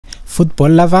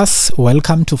Football lovers,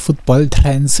 welcome to Football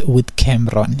Trends with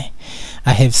Cameron.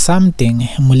 I have something.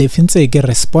 Molefi Ntseki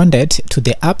responded to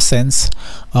the absence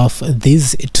of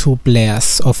these two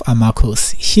players of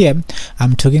Amakhosi. Here,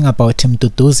 I'm talking about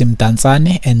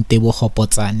Mdantsane and Dstv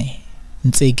Premiership.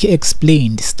 Ntseki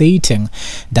explained, stating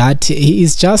that he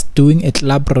is just doing a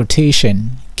club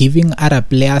rotation, giving other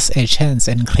players a chance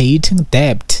and creating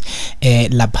depth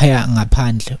laphaya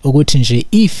ngaphandle ukuthi nje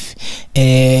if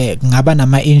ngaba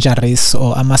nama injuries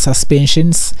or ama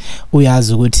suspensions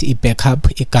uyazi ukuthi I backup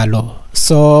igalo.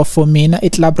 So for me, a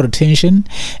club rotation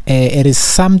it is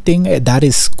something that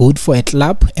is good for a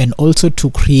club and also to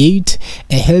create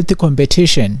a healthy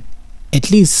competition. At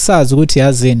least sazi ukuthi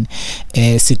yazini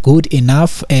si good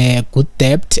enough, good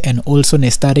depth and also ne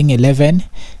starting 11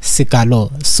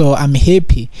 sigalo. So I'm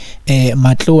happy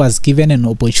Matlo was given an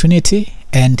opportunity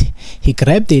and he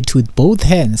grabbed it with both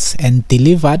hands and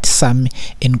delivered some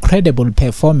incredible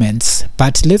performance.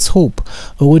 But let's hope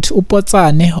ukuthi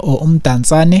uPotsane or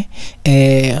Mdantsane,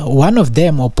 one of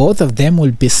them or both of them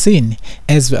will be seen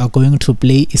as we are going to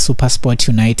play SuperSport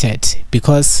United,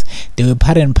 because they were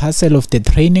part and parcel of the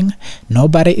training.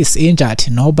 Nobody is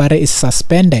injured, nobody is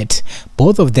suspended.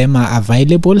 Both of them are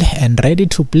available and ready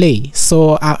to play.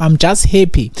 So I'm just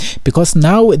happy because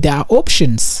now there are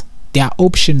options. There are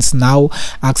options now.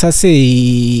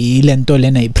 Akusase lento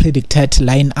lena predicted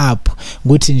line up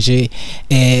ukuthi nje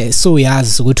so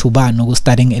yazi ukuthi ubani ku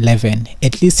starting 11.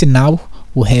 At least now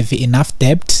we have enough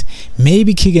depth.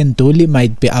 Maybe Kigen Dolly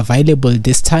might be available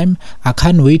this time. I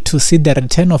can't wait to see the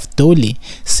return of Dolly.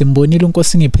 Simbonile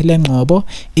uNkosini Ngcobo,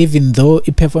 even though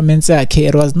I performance yakhe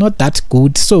it was not that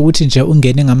good, so ukuthi nje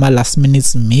ungene ngama last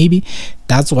minutes, maybe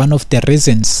that's one of the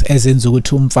reasons ezenza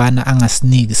ukuthi umfana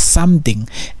angasneak something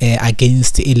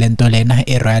against ilento lena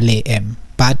eRoyal AM.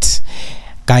 But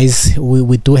guys,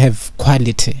 we do have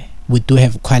quality. We do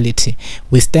have quality.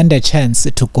 We stand a chance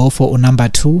to go for number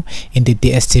 2 in the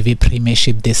Dstv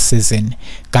Premiership this season.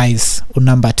 Guys,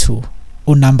 number 2,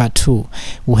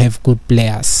 we have good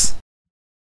players.